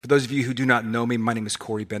For those of you who do not know me, my name is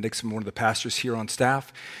Corey Bendix. I'm one of the pastors here on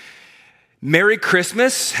staff. Merry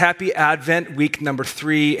Christmas, Happy Advent, week number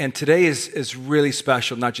 3. And today is really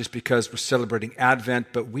special, not just because we're celebrating Advent,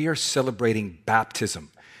 but we are celebrating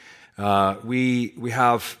baptism. We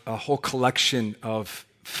have a whole collection of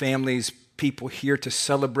families, people here to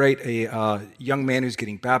celebrate a young man who's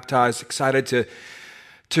getting baptized. Excited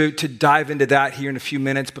to dive into that here in a few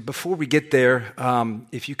minutes. But before we get there,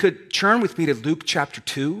 if you could turn with me to Luke chapter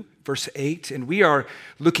 2, verse 8. And we are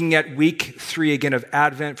looking at week 3 again of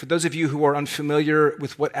Advent. For those of you who are unfamiliar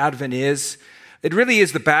with what Advent is, it really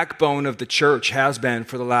is the backbone of the church, has been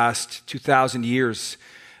for the last 2,000 years.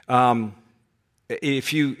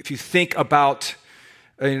 If you think about,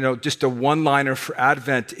 just a one-liner for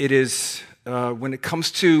Advent, it is, when it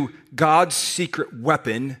comes to God's secret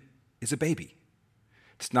weapon, is a baby.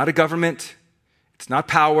 It's not a government. It's not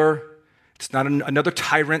power. It's not another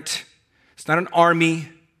tyrant. It's not an army.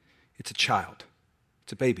 It's a child.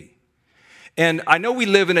 It's a baby. And I know we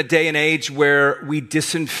live in a day and age where we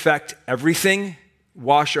disinfect everything,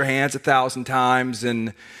 wash our hands 1,000 times,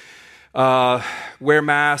 and wear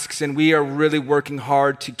masks, and we are really working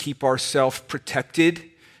hard to keep ourselves protected.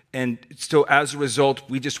 And so as a result,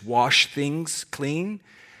 we just wash things clean.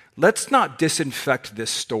 Let's not disinfect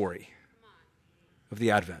this story of the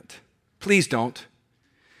Advent. Please don't.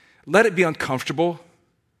 Let it be uncomfortable.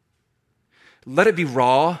 Let it be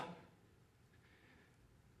raw.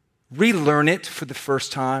 Relearn it for the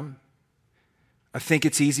first time. I think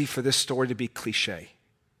it's easy for this story to be cliche.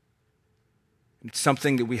 It's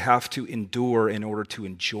something that we have to endure in order to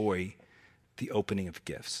enjoy the opening of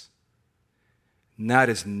gifts. And that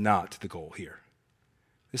is not the goal here.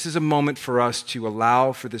 This is a moment for us to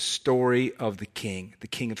allow for the story of the King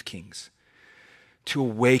of Kings, to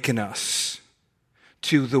awaken us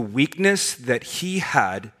to the weakness that he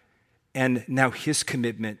had and now his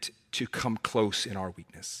commitment to come close in our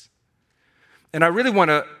weakness. And I really want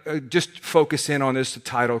to just focus in on this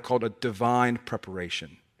title called A Divine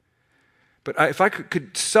Preparation. But if I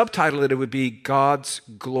could subtitle it, it would be God's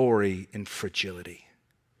Glory in Fragility.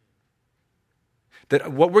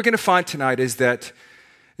 That what we're going to find tonight is that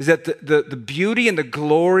the beauty and the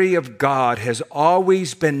glory of God has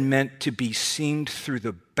always been meant to be seen through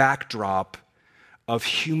the backdrop of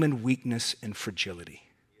human weakness and fragility.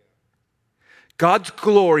 God's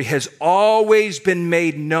glory has always been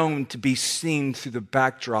made known to be seen through the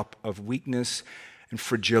backdrop of weakness and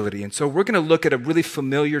fragility. And so we're going to look at a really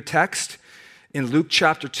familiar text in Luke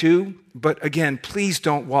chapter 2. But again, please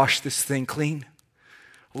don't wash this thing clean.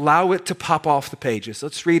 Allow it to pop off the pages.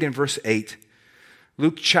 Let's read in verse 8.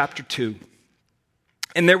 Luke chapter 2.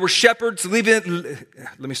 And there were shepherds And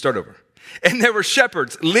there were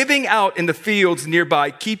shepherds living out in the fields nearby,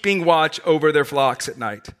 keeping watch over their flocks at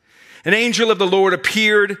night. An angel of the Lord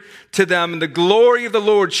appeared to them, and the glory of the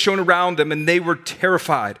Lord shone around them, and they were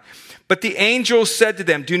terrified. But the angel said to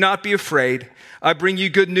them, "Do not be afraid. I bring you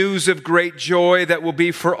good news of great joy that will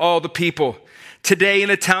be for all the people. Today in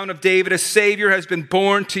the town of David, a Savior has been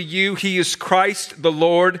born to you. He is Christ the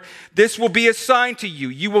Lord. This will be a sign to you.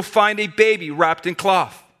 You will find a baby wrapped in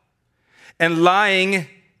cloth and lying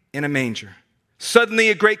in a manger." Suddenly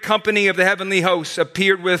a great company of the heavenly hosts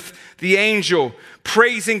appeared with the angel,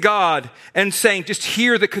 praising God and saying, just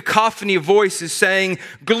hear the cacophony of voices saying,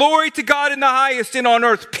 "Glory to God in the highest, and on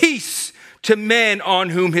earth peace to men on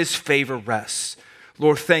whom his favor rests."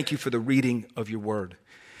 Lord, thank you for the reading of your word.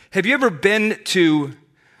 Have you ever been to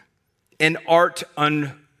an art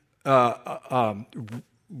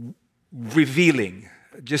revealing,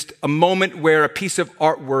 just a moment where a piece of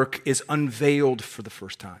artwork is unveiled for the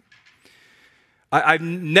first time? I've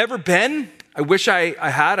never been. I wish I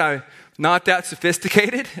had. I'm not that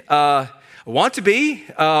sophisticated. I want to be.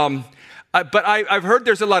 But I've heard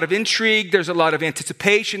there's a lot of intrigue. There's a lot of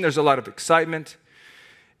anticipation. There's a lot of excitement.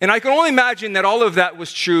 And I can only imagine that all of that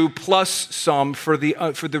was true, plus some, for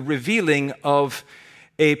the revealing of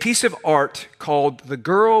a piece of art called The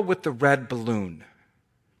Girl with the Red Balloon,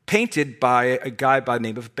 painted by a guy by the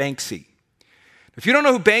name of Banksy. If you don't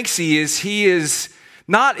know who Banksy is, he's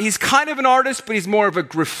kind of an artist, but he's more of a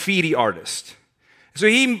graffiti artist. So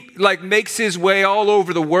he makes his way all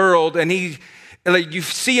over the world, and you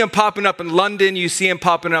see him popping up in London, you see him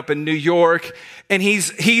popping up in New York, and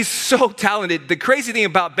he's so talented. The crazy thing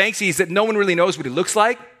about Banksy is that no one really knows what he looks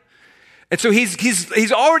like. And so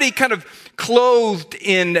he's already kind of clothed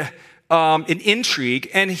in intrigue,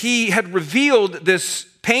 and he had revealed this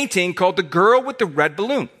painting called The Girl with the Red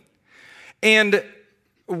Balloon. And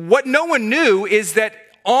what no one knew is that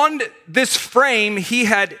on this frame, he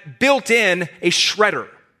had built in a shredder.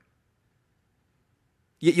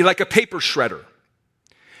 You like a paper shredder.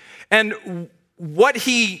 And what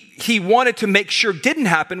he wanted to make sure didn't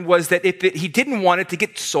happen was that he didn't want it to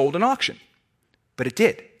get sold in auction. But it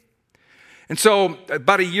did. And so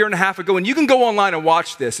about a year and a half ago, and you can go online and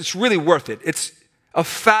watch this. It's really worth it. It's a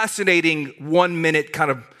fascinating 1 minute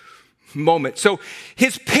kind of moment. So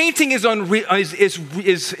his painting is unveiled,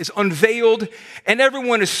 and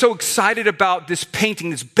everyone is so excited about this painting,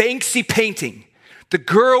 this Banksy painting, the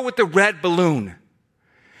girl with the red balloon.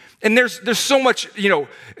 And there's so much,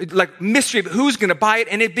 like mystery about who's going to buy it,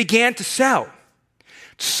 and it began to sell.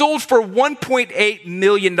 Sold for $1.8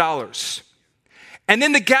 million. And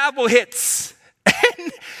then the gavel hits.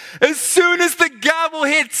 And as soon as the gavel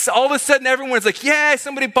hits, all of a sudden everyone's like, yeah,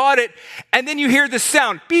 somebody bought it. And then you hear the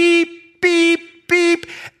sound, beep, beep, beep.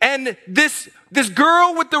 And this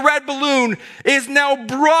girl with the red balloon is now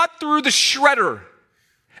brought through the shredder.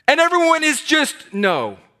 And everyone is just,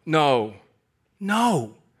 no.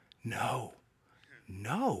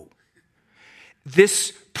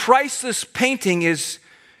 This priceless painting it's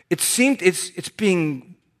being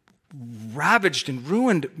ravaged and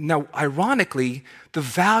ruined. Now, ironically, the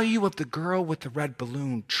value of the girl with the red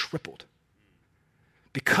balloon tripled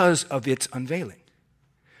because of its unveiling.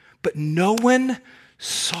 But no one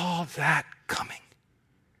saw that coming.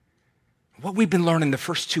 What we've been learning the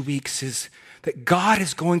first 2 weeks is that God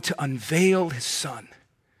is going to unveil his son.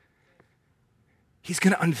 He's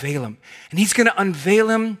going to unveil him. And he's going to unveil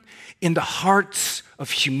him in the hearts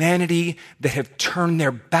of humanity that have turned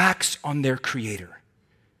their backs on their creator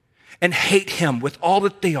and hate him with all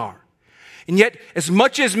that they are. And yet, as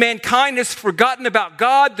much as mankind has forgotten about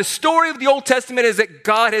God, the story of the Old Testament is that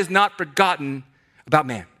God has not forgotten about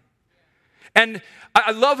man. And I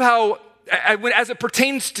love how, as it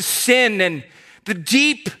pertains to sin and the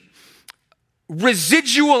deep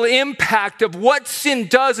residual impact of what sin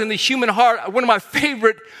does in the human heart, one of my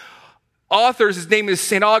favorite authors, his name is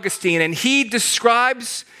St. Augustine, and he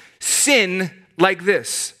describes sin like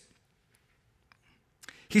this.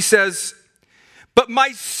 He says, but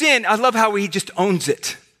my sin, I love how he just owns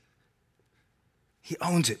it. He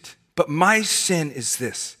owns it. But my sin is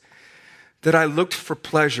this, that I looked for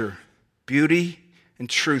pleasure, beauty, and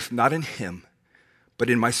truth, not in him, but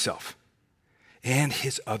in myself and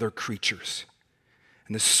his other creatures.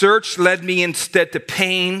 And the search led me instead to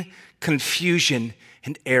pain, confusion,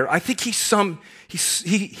 and error. I think he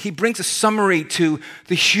brings a summary to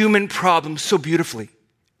the human problem so beautifully,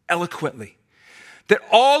 eloquently. That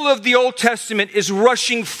all of the Old Testament is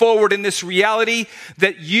rushing forward in this reality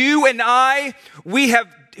that you and I, we have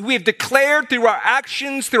declared through our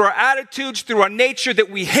actions, through our attitudes, through our nature that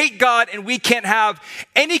we hate God and we can't have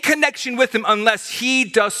any connection with him unless he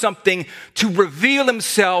does something to reveal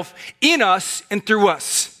himself in us and through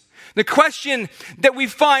us. The question that we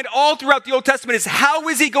find all throughout the Old Testament is, how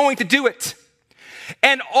is he going to do it?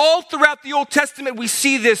 And all throughout the Old Testament, we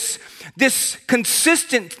see this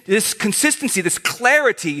consistency, this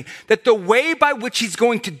clarity, that the way by which he's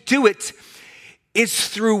going to do it is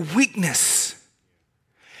through weakness.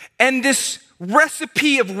 And this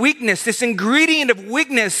recipe of weakness, this ingredient of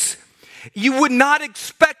weakness, you would not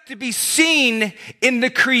expect to be seen in the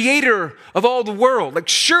creator of all the world. Like,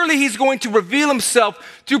 surely he's going to reveal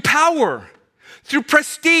himself through power, through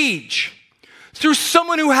prestige, through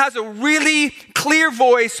someone who has a really clear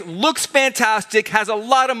voice, looks fantastic, has a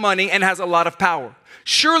lot of money, and has a lot of power.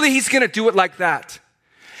 Surely he's going to do it like that.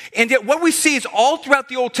 And yet what we see is all throughout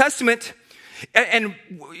the Old Testament, and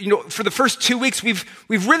for the first 2 weeks, we've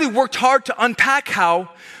really worked hard to unpack how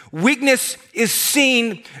weakness is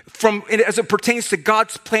seen as it pertains to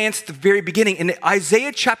God's plans at the very beginning. And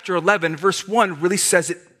Isaiah chapter 11, verse 1 really says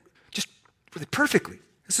it just really perfectly.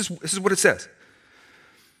 This is what it says.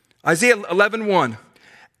 Isaiah 11:1,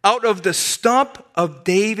 out of the stump of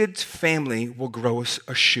David's family will grow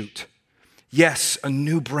a shoot. Yes, a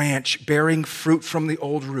new branch bearing fruit from the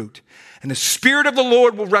old root. And the Spirit of the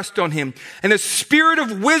Lord will rest on him. And the Spirit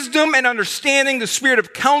of wisdom and understanding, the Spirit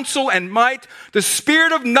of counsel and might, the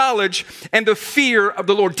Spirit of knowledge and the fear of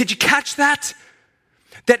the Lord. Did you catch that?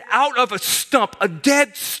 That out of a stump, a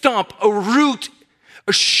dead stump, a root,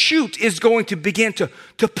 a shoot is going to begin to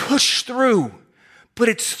push through. But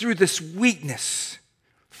it's through this weakness,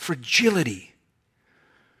 fragility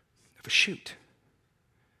of a shoot.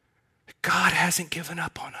 God hasn't given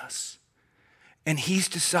up on us. And he's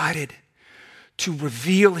decided to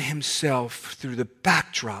reveal himself through the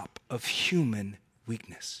backdrop of human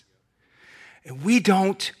weakness. And we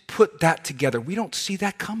don't put that together. We don't see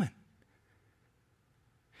that coming.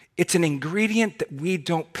 It's an ingredient that we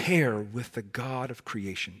don't pair with the God of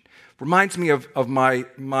creation. Reminds me of my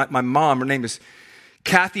mom. Her name is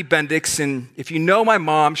Kathy Bendix, and if you know my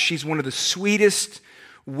mom, she's one of the sweetest,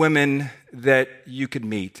 women that you could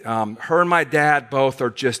meet. Her and my dad both they're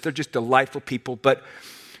just delightful people. But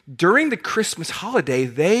during the Christmas holiday,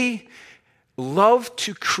 they love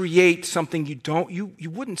to create something you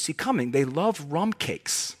wouldn't see coming. They love rum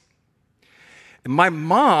cakes. And my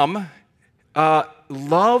mom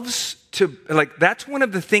loves to, that's one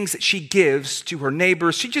of the things that she gives to her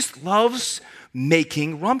neighbors. She just loves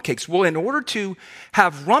making rum cakes. Well, in order to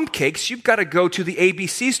have rum cakes, you've got to go to the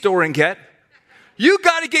ABC store and get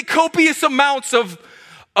copious amounts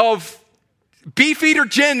of Beefeater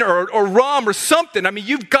gin or rum or something. I mean,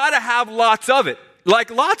 you've got to have lots of it.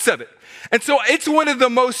 And so it's one of the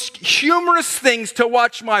most humorous things to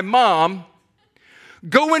watch my mom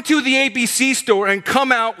go into the ABC store and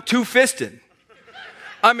come out two-fisted.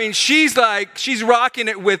 I mean, she's rocking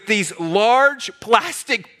it with these large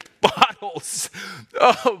plastic bottles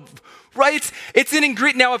of, right? It's an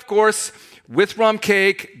ingredient. Now, of course, with rum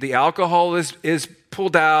cake, the alcohol is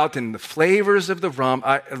pulled out and the flavors of the rum,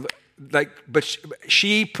 but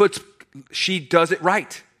she does it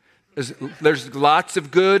right. There's lots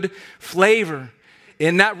of good flavor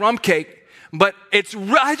in that rum cake. But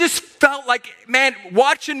I just felt like, man,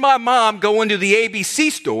 watching my mom go into the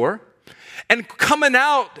ABC store and coming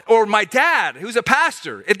out, or my dad, who's a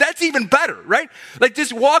pastor, that's even better, right? Like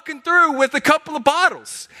just walking through with a couple of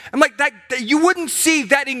bottles. I'm like, that you wouldn't see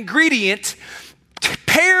that ingredient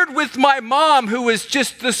paired with my mom, who is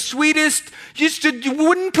just the sweetest. You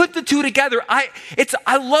wouldn't put the two together. I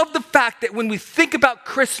love the fact that when we think about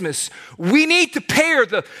Christmas, we need to pair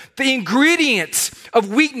the ingredients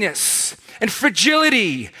of weakness and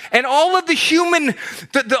fragility and all of the human,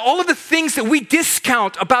 all of the things that we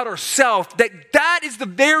discount about ourselves, that is the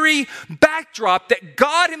very backdrop that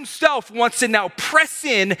God himself wants to now press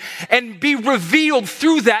in and be revealed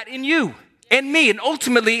through that in you and me and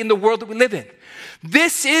ultimately in the world that we live in.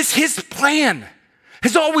 This is his plan,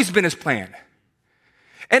 has always been his plan.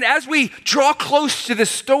 And as we draw close to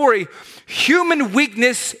this story, human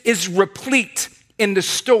weakness is replete in the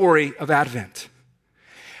story of Advent.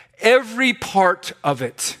 Every part of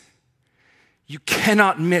it, you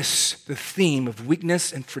cannot miss the theme of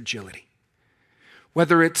weakness and fragility.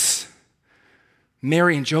 Whether it's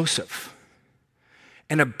Mary and Joseph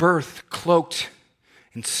and a birth cloaked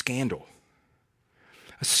in scandal.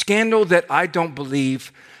 A scandal that I don't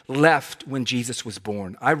believe left when Jesus was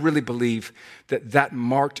born. I really believe that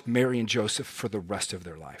marked Mary and Joseph for the rest of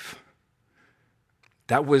their life.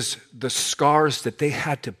 That was the scars that they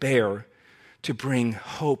had to bear to bring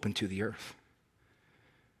hope into the earth.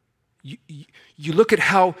 You look at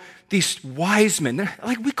how these wise men,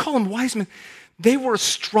 like we call them wise men, they were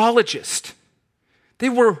astrologists. They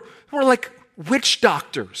were like witch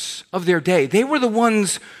doctors of their day. They were the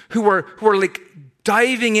ones who were like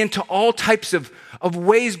diving into all types of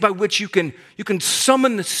ways by which you can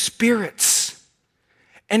summon the spirits.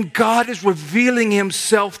 And God is revealing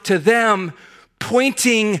himself to them,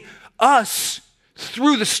 pointing us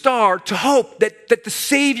through the star to hope that the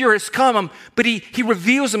Savior has come, but he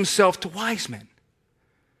reveals himself to wise men.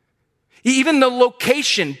 Even the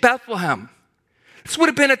location, Bethlehem, this would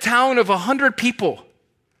have been a town of 100 people.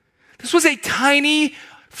 This was a tiny,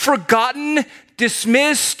 forgotten,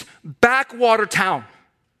 dismissed, backwater town.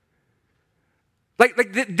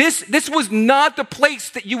 This was not the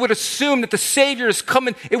place that you would assume that the Savior is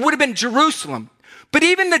coming. It would have been Jerusalem. But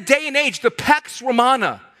even the day and age, the Pax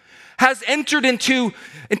Romana has entered into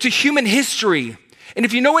human history. And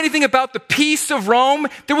if you know anything about the peace of Rome,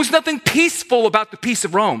 there was nothing peaceful about the peace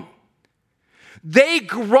of Rome. They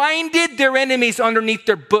grinded their enemies underneath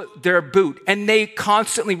their boot, and they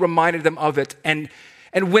constantly reminded them of it. And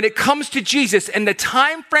when it comes to Jesus and the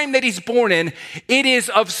time frame that he's born in, it is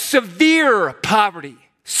of severe poverty.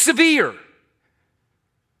 Severe.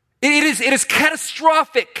 It is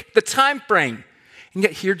catastrophic, the time frame. And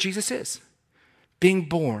yet here Jesus is, being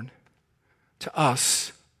born to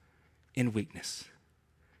us in weakness.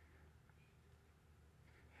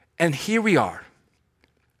 And here we are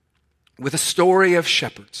with a story of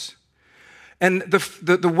shepherds. And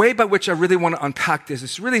the way by which I really want to unpack this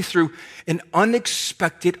is really through an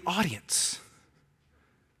unexpected audience.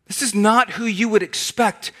 This is not who you would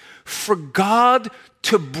expect for God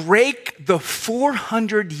to break the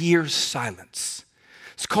 400 years silence.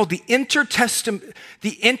 It's called the intertestament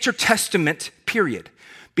period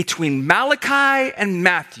between Malachi and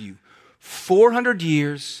Matthew. 400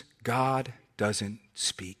 years, God doesn't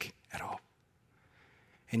speak at all.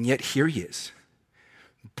 And yet here he is,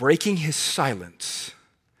 breaking his silence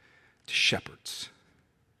to shepherds,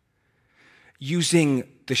 using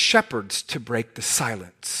the shepherds to break the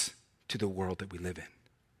silence to the world that we live in.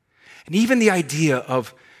 And even the idea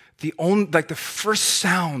of the first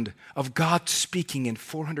sound of God speaking in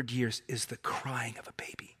 400 years is the crying of a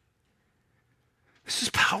baby. This is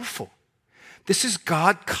powerful. This is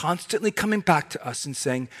God constantly coming back to us and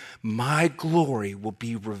saying, my glory will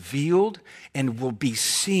be revealed and will be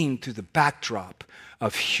seen through the backdrop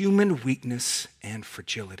of human weakness and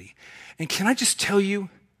fragility. And can I just tell you,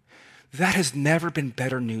 that has never been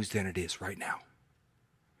better news than it is right now.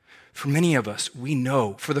 For many of us, we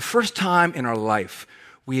know for the first time in our life,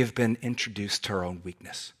 we have been introduced to our own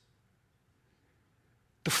weakness.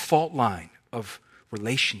 The fault line of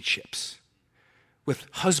relationships with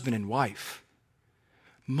husband and wife,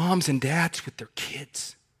 moms and dads with their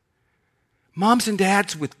kids, moms and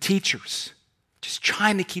dads with teachers, just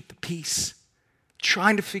trying to keep the peace,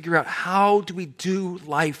 trying to figure out how do we do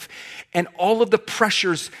life. And all of the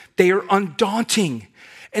pressures, they are undaunting,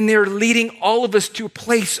 and they're leading all of us to a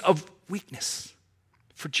place of weakness,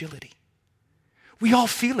 fragility. We all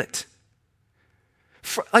feel it.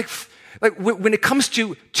 When it comes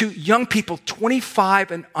to young people,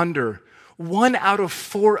 25 and under, 1 out of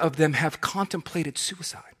 4 of them have contemplated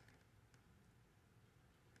suicide.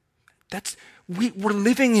 We're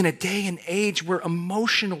living in a day and age where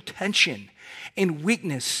emotional tension and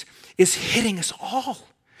weakness is hitting us all.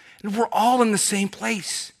 And we're all in the same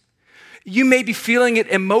place. You may be feeling it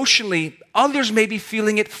emotionally. Others may be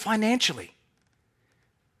feeling it financially.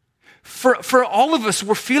 For all of us,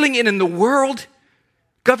 we're feeling it in the world,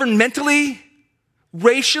 governmentally,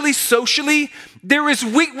 racially, socially.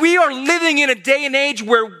 We are living in a day and age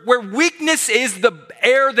where weakness is the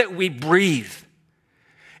air that we breathe.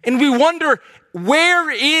 And we wonder, where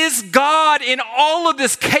is God in all of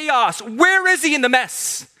this chaos? Where is he in the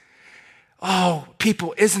mess? Oh,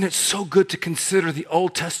 people, isn't it so good to consider the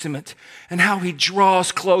Old Testament and how he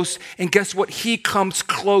draws close? And guess what? He comes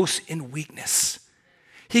close in weakness.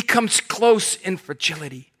 He comes close in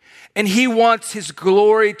fragility. And he wants his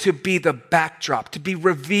glory to be the backdrop, to be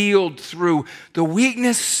revealed through the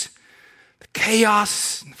weakness, the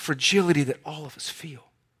chaos, and fragility that all of us feel.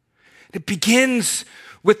 It begins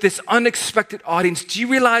with this unexpected audience. Do you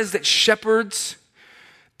realize that shepherds,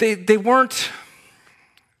 they weren't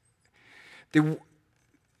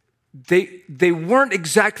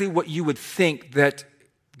exactly what you would think that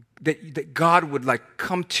God would like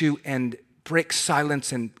come to and break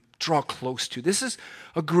silence and draw close to. This is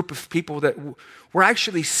a group of people that were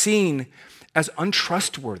actually seen as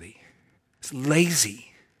untrustworthy, as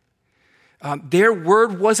lazy. Their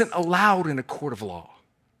word wasn't allowed in a court of law.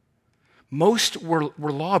 Most were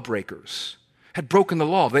lawbreakers, had broken the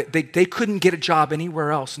law. They couldn't get a job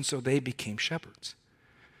anywhere else, and so they became shepherds.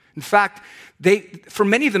 In fact, for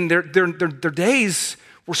many of them, their days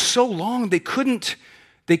were so long they couldn't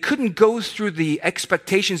go through the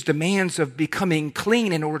expectations, demands of becoming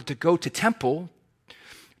clean in order to go to temple,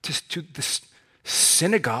 to the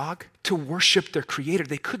synagogue, to worship their Creator.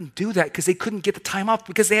 They couldn't do that because they couldn't get the time off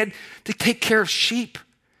because they had to take care of sheep,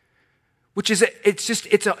 which is it's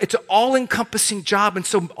an all-encompassing job, and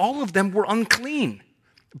so all of them were unclean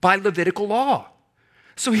by Levitical law.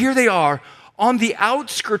 So here they are on the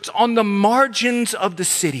outskirts, on the margins of the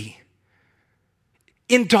city,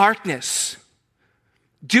 in darkness,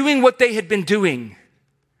 doing what they had been doing,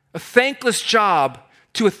 a thankless job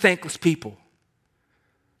to a thankless people.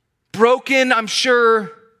 Broken, I'm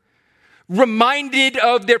sure, reminded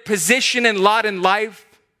of their position and lot in life,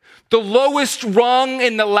 the lowest rung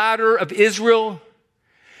in the ladder of Israel.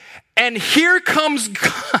 And here comes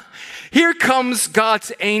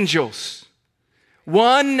God's angels,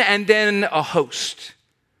 one and then a host.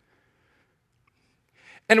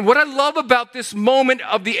 And what I love about this moment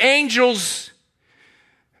of the angels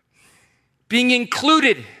being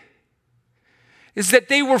included is that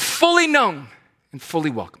they were fully known and fully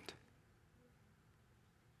welcomed.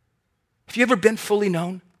 Have you ever been fully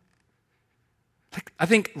known? I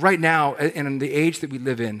think right now, and in the age that we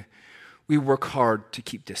live in, we work hard to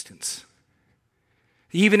keep distance.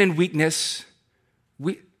 Even in weakness,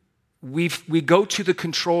 we go to the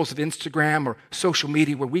controls of Instagram or social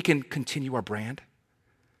media where we can continue our brand.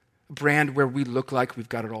 A brand where we look like we've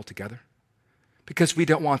got it all together because we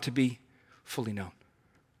don't want to be fully known.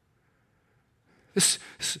 This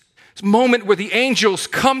moment where the angels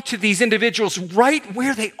come to these individuals right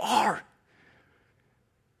where they are,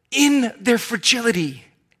 in their fragility.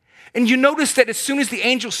 And you notice that as soon as the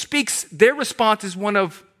angel speaks, their response is one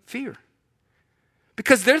of fear.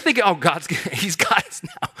 Because they're thinking, oh, he's got us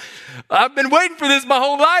now. I've been waiting for this my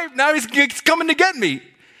whole life. Now he's coming to get me.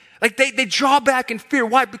 Like they draw back in fear.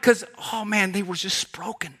 Why? Because, oh man, they were just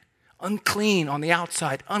broken. Unclean on the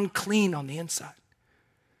outside, unclean on the inside.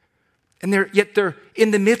 And yet they're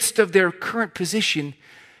in the midst of their current position,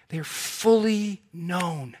 They're fully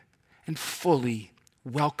known and fully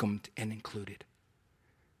welcomed and included.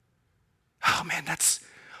 Oh man, that's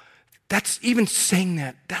even saying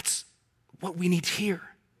that, that's what we need to hear.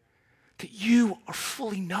 That you are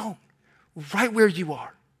fully known right where you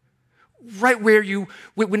are. Right where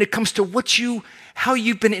when it comes to how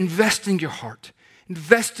you've been investing your heart,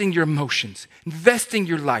 investing your emotions, investing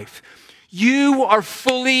your life. You are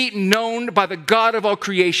fully known by the God of all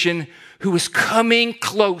creation who is coming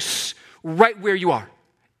close right where you are.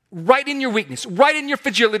 Right in your weakness, right in your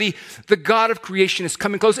fragility, the God of creation is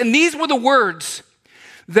coming close. And these were the words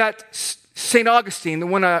that St. Augustine, the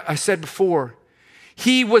one I said before,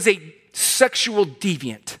 he was a sexual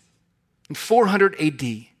deviant in 400 AD.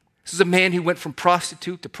 This is a man who went from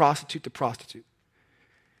prostitute to prostitute to prostitute.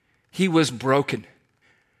 He was broken.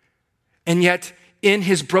 And yet, in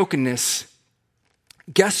his brokenness,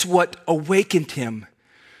 guess what awakened him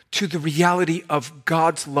to the reality of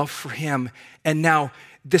God's love for him, and now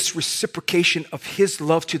this reciprocation of his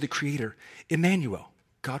love to the Creator, Emmanuel,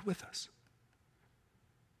 God with us.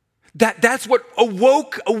 That's what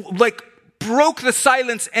broke the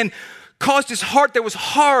silence and caused his heart that was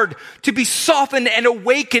hard to be softened and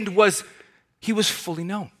awakened. He was fully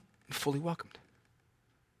known and fully welcomed.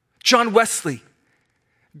 John Wesley,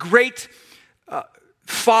 great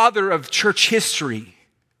father of church history,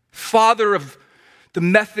 father of the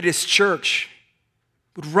Methodist Church,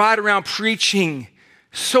 would ride around preaching,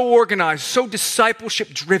 so organized, so discipleship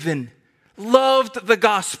driven, loved the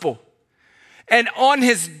gospel. And on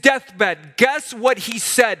his deathbed, guess what he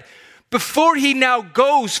said? Before he now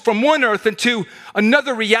goes from one earth into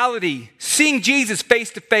another reality, seeing Jesus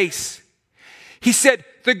face to face, he said,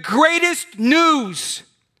 the greatest news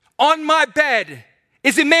on my bed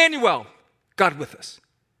is Emmanuel, God with us.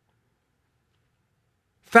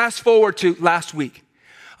 Fast forward to last week.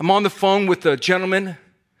 I'm on the phone with a gentleman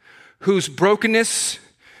whose brokenness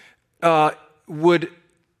was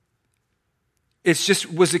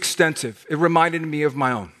extensive. It reminded me of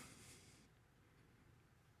my own.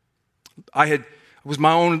 I was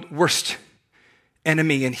my own worst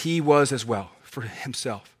enemy, and he was as well for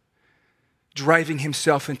himself, driving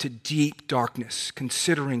himself into deep darkness,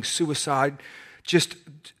 considering suicide, just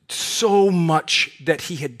so much that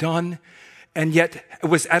he had done, and yet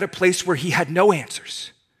was at a place where he had no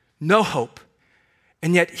answers, no hope.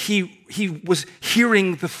 And yet he was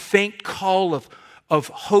hearing the faint call of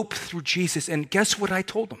hope through Jesus. And guess what I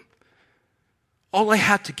told him? All I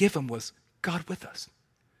had to give him was God with us.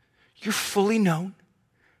 You're fully known,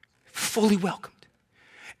 fully welcomed.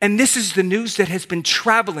 And this is the news that has been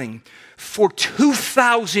traveling for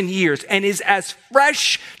 2,000 years and is as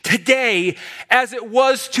fresh today as it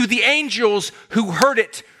was to the angels who heard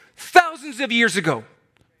it thousands of years ago.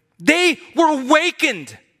 They were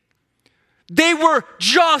awakened. They were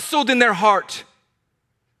jostled in their heart. It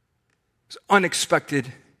was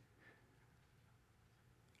unexpected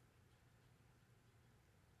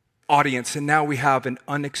audience, and now we have an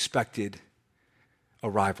unexpected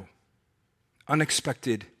arrival.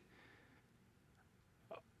 Unexpected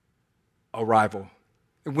arrival.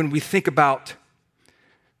 And when we think about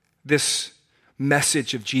this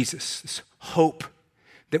message of Jesus, this hope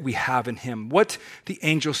that we have in him, what the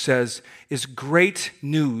angel says is great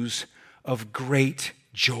news of great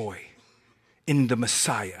joy in the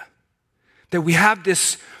Messiah. That we have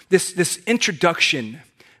this introduction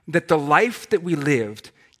that the life that we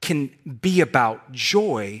lived can be about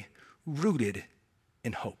joy rooted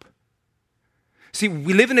in hope. See,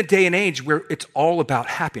 we live in a day and age where it's all about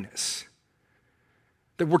happiness.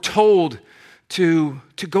 That we're told to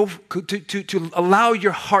allow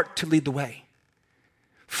your heart to lead the way.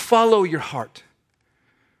 Follow your heart.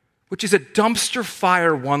 Which is a dumpster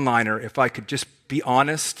fire one-liner, if I could just be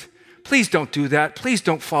honest. Please don't do that. Please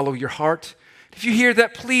don't follow your heart. If you hear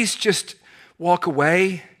that, please just walk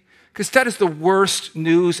away. Because that is the worst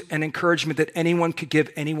news and encouragement that anyone could give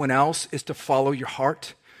anyone else, is to follow your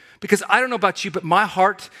heart. Because I don't know about you, but my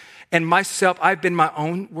heart and myself, I've been my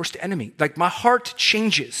own worst enemy. Like my heart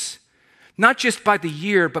changes, not just by the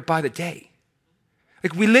year, but by the day.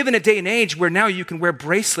 Like we live in a day and age where now you can wear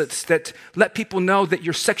bracelets that let people know that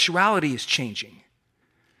your sexuality is changing.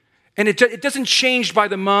 And it doesn't change by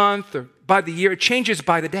the month or by the year. It changes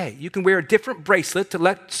by the day. You can wear a different bracelet to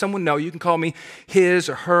let someone know. You can call me his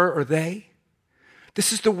or her or they.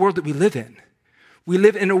 This is the world that we live in. We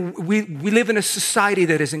live in a society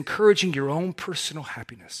that is encouraging your own personal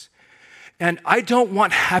happiness. And I don't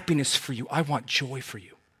want happiness for you. I want joy for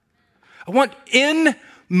you. I want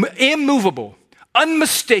immovable,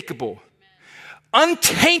 unmistakable,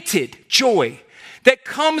 untainted joy that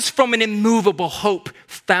comes from an immovable hope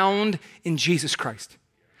found in Jesus Christ.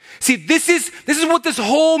 See, this is what this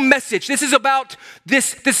whole message, this is about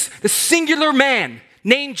this singular man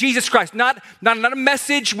named Jesus Christ. Not a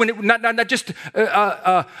message, not just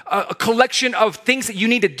a collection of things that you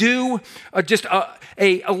need to do, just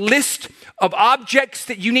a list of objects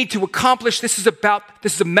that you need to accomplish. This is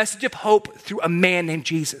a message of hope through a man named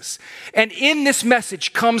Jesus. And in this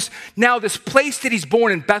message comes now this place that he's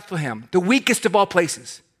born in, Bethlehem, the weakest of all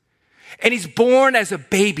places. And he's born as a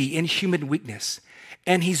baby in human weakness.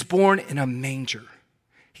 And he's born in a manger.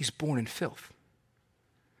 He's born in filth.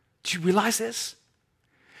 Do you realize this?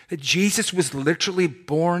 That Jesus was literally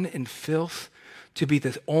born in filth to be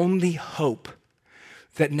the only hope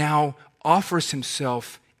that now offers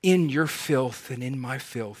himself in your filth and in my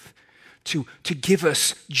filth to give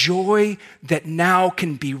us joy that now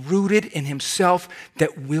can be rooted in himself,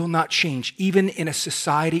 that will not change, even in a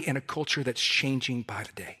society and a culture that's changing by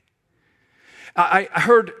the day. I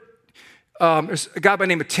heard there's a guy by the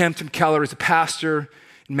name of Tim Keller, is a pastor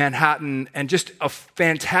in Manhattan, and just a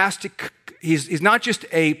fantastic, he's not just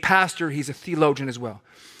a pastor, he's a theologian as well.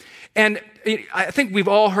 And I think we've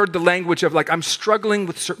all heard the language of, like, I'm struggling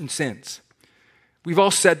with certain sins. We've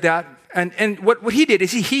all said that. And what he did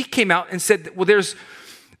is he came out and said, well, there's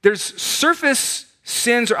surface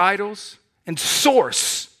sins or idols and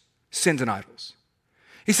source sins and idols.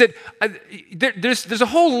 He said, there's a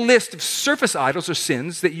whole list of surface idols or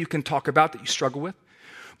sins that you can talk about that you struggle with,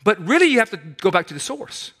 but really you have to go back to the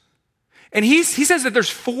source. And he says that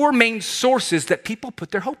there's 4 main sources that people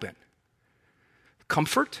put their hope in: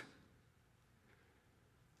 comfort,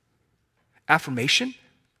 affirmation,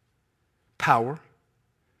 power,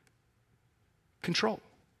 control.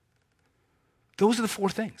 Those are the 4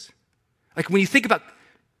 things. Like, when you think about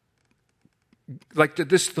like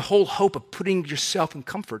the whole hope of putting yourself in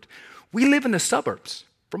comfort, we live in the suburbs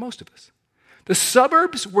for most of us. The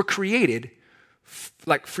suburbs were created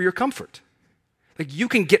for your comfort. Like, you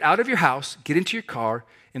can get out of your house, get into your car,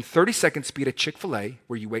 in 30 seconds be at a Chick-fil-A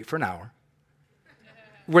where you wait for an hour,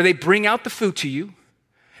 where they bring out the food to you,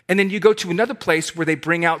 and then you go to another place where they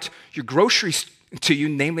bring out your groceries to you,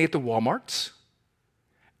 namely at the Walmarts.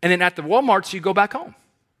 And then at the Walmarts, you go back home,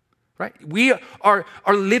 right? We are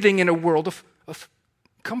living in a world of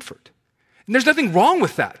comfort. And there's nothing wrong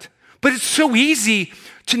with that. But it's so easy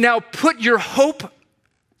to now put your hope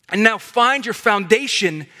and now find your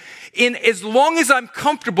foundation in, as long as I'm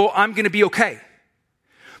comfortable, I'm going to be okay.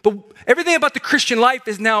 But everything about the Christian life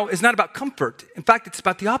is not about comfort. In fact, it's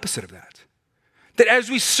about the opposite of that. That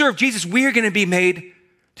as we serve Jesus, we are going to be made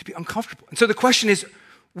to be uncomfortable. And so the question is,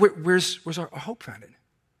 where's our hope found in?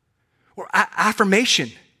 Or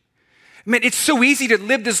affirmation. Man, it's so easy to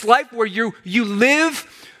live this life where you live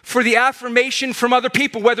for the affirmation from other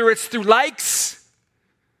people, whether it's through likes,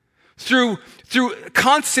 through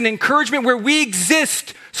constant encouragement, where we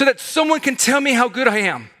exist so that someone can tell me how good I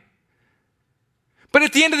am. But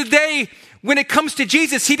at the end of the day, when it comes to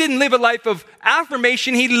Jesus, he didn't live a life of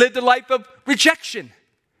affirmation, he lived a life of rejection.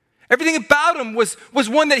 Everything about him was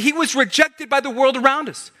one that he was rejected by the world around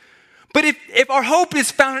us. But if our hope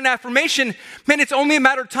is found in affirmation, man, it's only a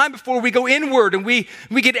matter of time before we go inward and we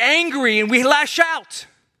get angry and we lash out.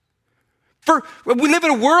 We live in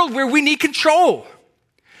a world where we need control.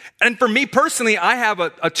 And for me personally, I have a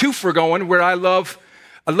twofer going where I love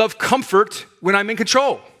comfort when I'm in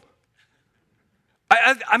control.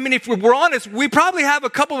 I mean, if we're honest, we probably have a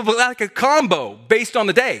couple of, like, a combo based on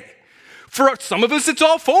the day. For some of us, it's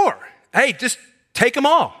all 4. Hey, just take them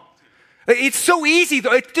all. It's so easy,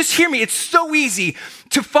 though. Just hear me. It's so easy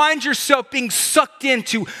to find yourself being sucked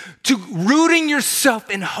into rooting yourself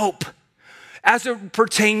in hope as it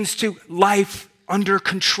pertains to life under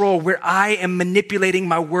control, where I am manipulating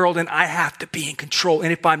my world and I have to be in control.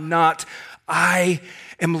 And if I'm not, I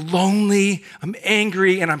am lonely, I'm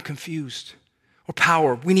angry, and I'm confused. Or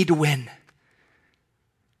power. We need to win.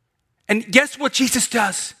 And guess what Jesus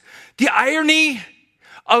does? The irony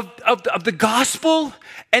of the gospel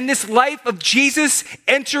and this life of Jesus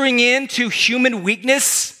entering into human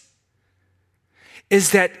weakness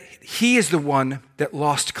is that he is the one that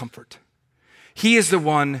lost comfort. He is the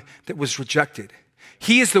one that was rejected.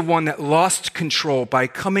 He is the one that lost control by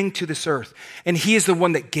coming to this earth. And he is the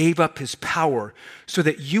one that gave up his power so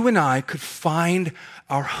that you and I could find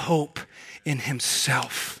our hope in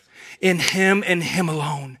himself, in him and him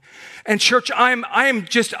alone. And church, I'm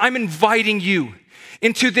inviting you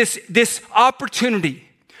into this opportunity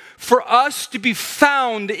for us to be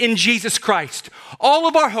found in Jesus Christ. All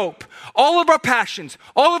of our hope, all of our passions,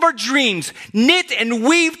 all of our dreams, knit and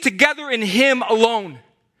weave together in him alone.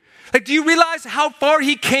 Like, do you realize how far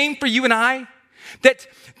he came for you and I? That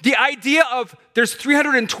the idea of there's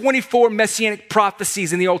 324 messianic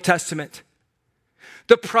prophecies in the Old Testament.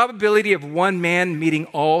 The probability of one man meeting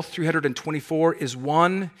all 324 is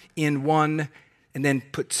 1 in 1, and then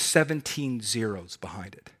put 17 zeros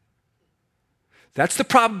behind it. That's the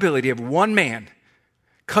probability of one man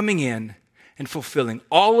coming in and fulfilling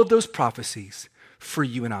all of those prophecies for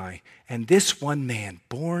you and I. And this one man,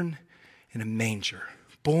 born in a manger,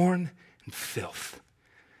 born in filth.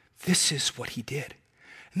 This is what he did.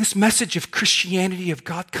 And this message of Christianity, of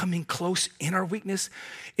God coming close in our weakness,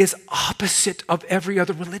 is opposite of every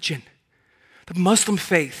other religion. The Muslim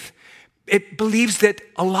faith, it believes that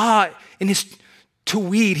Allah in his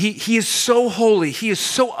Tawheed, he is so holy, he is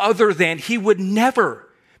so other than, he would never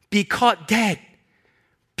be caught dead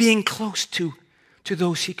being close to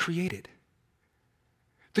those he created.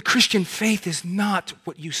 The Christian faith is not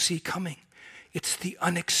what you see coming. It's the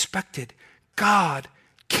unexpected. God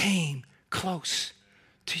came close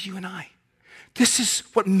to you and I. This is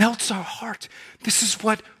what melts our heart. This is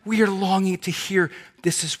what we are longing to hear.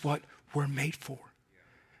 This is what we're made for.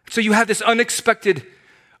 So you have this unexpected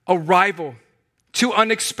arrival, two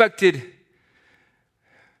unexpected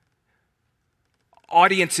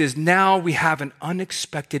audiences. Now we have an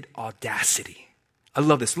unexpected audacity. I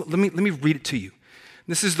love this. Let me read it to you.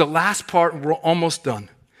 This is the last part, and we're almost done.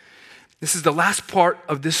 This is the last part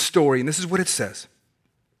of this story, and this is what it says.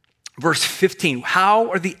 Verse 15, how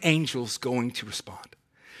are the angels going to respond?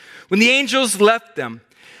 When the angels left them,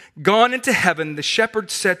 gone into heaven, the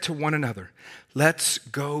shepherds said to one another, let's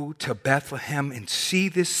go to Bethlehem and see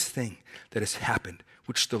this thing that has happened,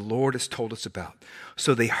 which the Lord has told us about.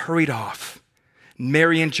 So they hurried off.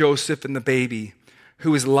 Mary and Joseph and the baby,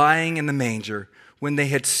 who was lying in the manger, when they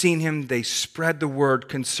had seen him, they spread the word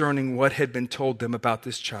concerning what had been told them about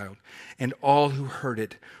this child. And all who heard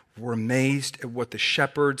it were amazed at what the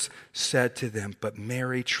shepherds said to them. But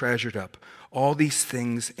Mary treasured up all these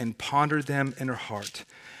things and pondered them in her heart.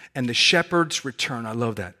 And the shepherds returned. I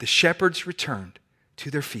love that. The shepherds returned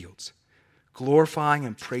to their fields, glorifying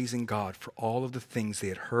and praising God for all of the things they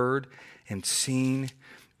had heard and seen,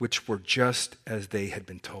 which were just as they had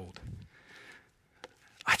been told.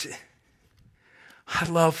 I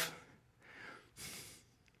love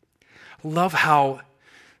how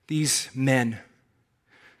these men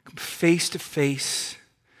come face to face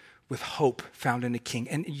with hope found in the King.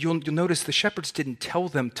 And you'll notice the shepherds didn't tell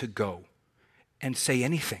them to go and say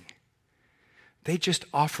anything. They just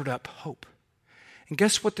offered up hope. And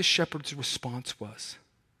guess what the shepherd's response was?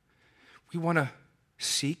 We want to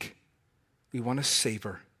seek, we want to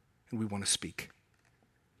savor, and we want to speak.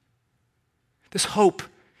 This hope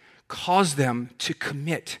caused them to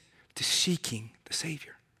commit to seeking the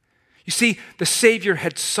Savior. You see, the Savior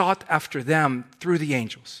had sought after them through the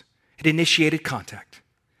angels. It initiated contact.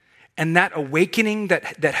 And that awakening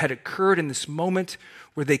that had occurred in this moment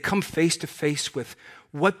where they come face to face with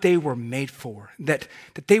what they were made for, that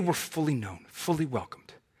they were fully known, fully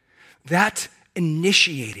welcomed, that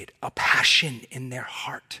initiated a passion in their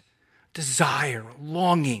heart, desire,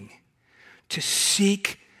 longing to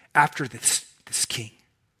seek after this King.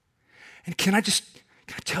 And can I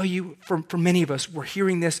tell you, for many of us, we're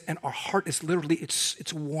hearing this and our heart is literally,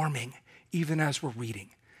 it's warming even as we're reading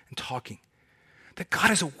and talking. That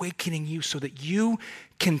God is awakening you so that you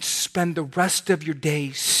can spend the rest of your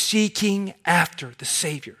day seeking after the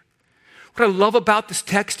Savior. What I love about this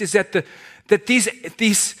text is that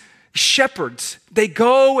these shepherds, they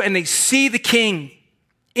go and they see the King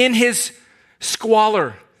in his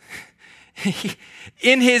squalor,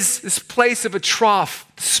 in this place of a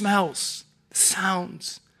trough, the smells, the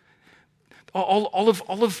sounds, all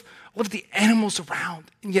of the animals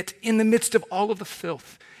around, and yet in the midst of all of the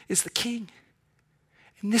filth is the King.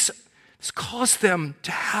 And this caused them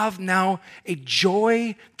to have now a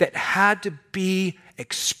joy that had to be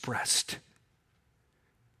expressed.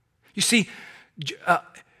 You see,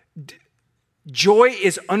 joy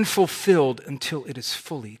is unfulfilled until it is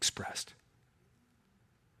fully expressed.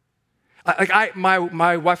 My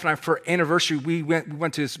wife and I, for anniversary, we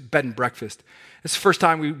went to this bed and breakfast. It's the first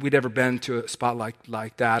time we'd ever been to a spot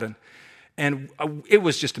like that, and it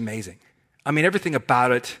was just amazing. I mean, everything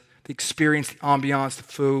about it, the experience, the ambiance, the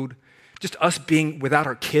food, just us being without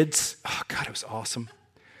our kids. Oh God, it was awesome.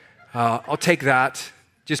 I'll take that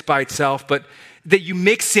just by itself, but that you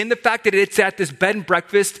mix in the fact that it's at this bed and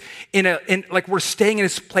breakfast in like we're staying in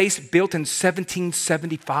this place built in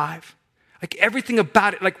 1775. Like everything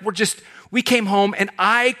about it, like we came home and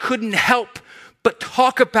I couldn't help but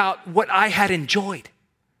talk about what I had enjoyed.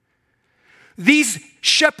 These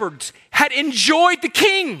shepherds had enjoyed the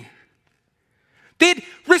King. They'd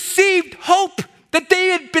received hope that they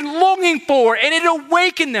had been longing for, and it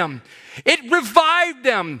awakened them. It revived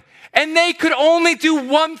them, and they could only do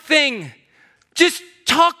one thing: just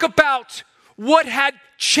talk about what had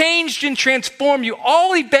changed and transformed you.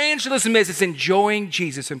 All evangelism is enjoying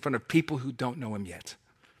Jesus in front of people who don't know him yet.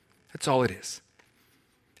 That's all it is.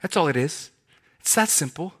 That's all it is. It's that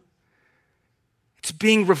simple. It's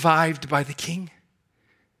being revived by the King.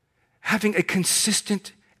 Having a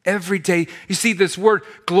consistent, everyday. You see, this word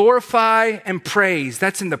glorify and praise,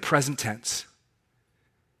 that's in the present tense.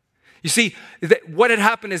 You see, what had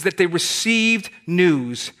happened is that they received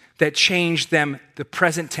news that changed them, the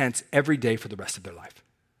present tense, every day for the rest of their life.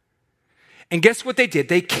 And guess what they did?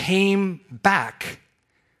 They came back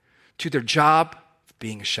to their job of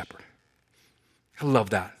being a shepherd. I love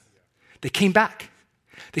that. They came back.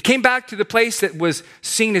 They came back to the place that was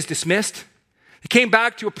seen as dismissed. They came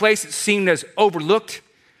back to a place that's seen as overlooked,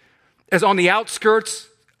 as on the outskirts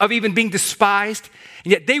of even being despised.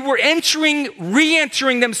 And yet they were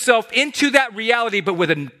re-entering themselves into that reality, but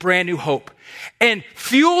with a brand new hope. And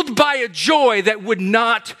fueled by a joy that would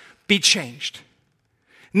not be changed.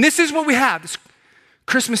 And this is what we have, this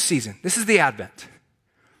Christmas season. This is the Advent.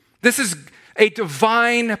 This is a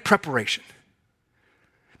divine preparation.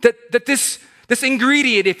 That this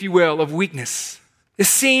ingredient, if you will, of weakness is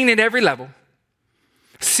seen at every level,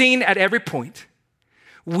 seen at every point,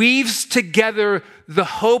 weaves together the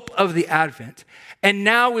hope of the Advent, and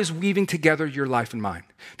now is weaving together your life and mine.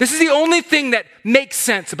 This is the only thing that makes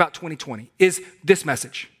sense about 2020, is this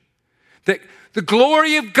message. That the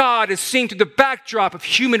glory of God is seen through the backdrop of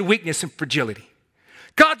human weakness and fragility.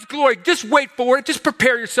 God's glory, just wait for it, just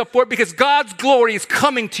prepare yourself for it, because God's glory is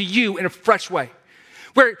coming to you in a fresh way.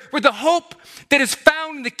 Where the hope that is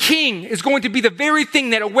found in the King is going to be the very thing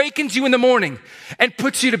that awakens you in the morning and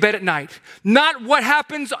puts you to bed at night. Not what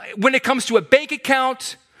happens when it comes to a bank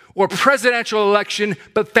account or presidential election,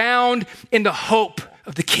 but found in the hope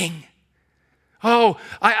of the King. Oh,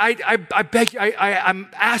 I beg you, I'm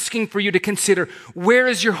asking for you to consider, where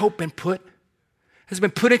has your hope been put? Has it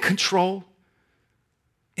been put in control,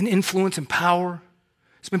 in influence and power?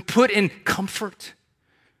 It's been put in comfort.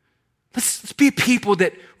 Let's be people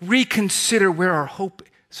that reconsider where our hope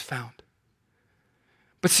is found.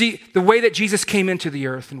 But see, the way that Jesus came into the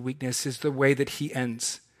earth in weakness is the way that he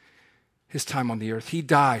ends his time on the earth. He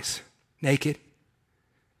dies naked.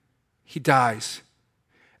 He dies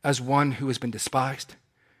as one who has been despised.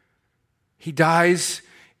 He dies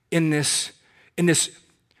in this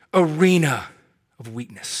arena of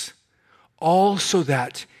weakness, all so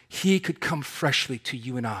that he could come freshly to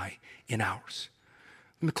you and I in ours.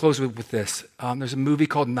 Let me close with this. There's a movie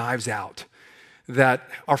called Knives Out that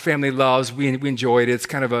our family loves. We enjoyed it. It's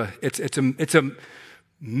kind of it's a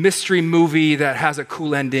mystery movie that has a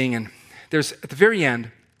cool ending. And there's, at the very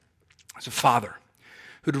end, there's a father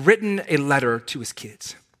who'd written a letter to his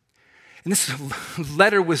kids. And this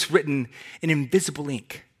letter was written in invisible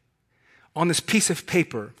ink on this piece of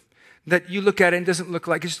paper that you look at it and it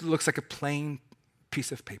just looks like a plain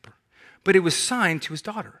piece of paper. But it was signed to his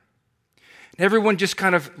daughter. And everyone just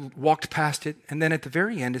kind of walked past it. And then at the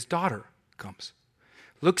very end, his daughter comes,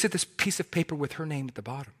 looks at this piece of paper with her name at the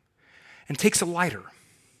bottom, and takes a lighter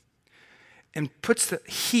and puts the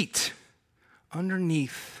heat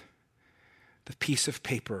underneath the piece of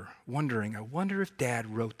paper, wondering, I wonder if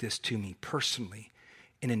Dad wrote this to me personally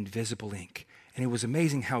in invisible ink. And it was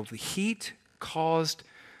amazing how the heat caused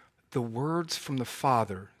the words from the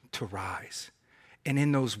Father to rise. And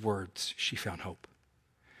in those words, she found hope.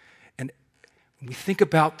 And when we think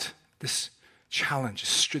about this challenge,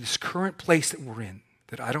 this current place that we're in,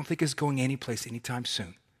 that I don't think is going anyplace anytime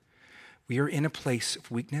soon, we are in a place of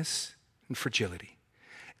weakness and fragility.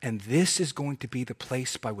 And this is going to be the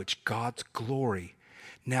place by which God's glory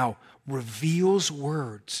now reveals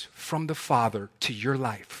words from the Father to your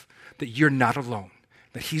life, that you're not alone,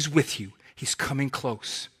 that He's with you, He's coming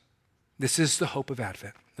close. This is the hope of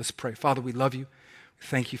Advent. Let's pray. Father, we love you.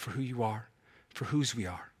 Thank you for who you are, for whose we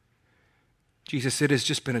are. Jesus, it has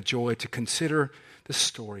just been a joy to consider the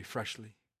story freshly.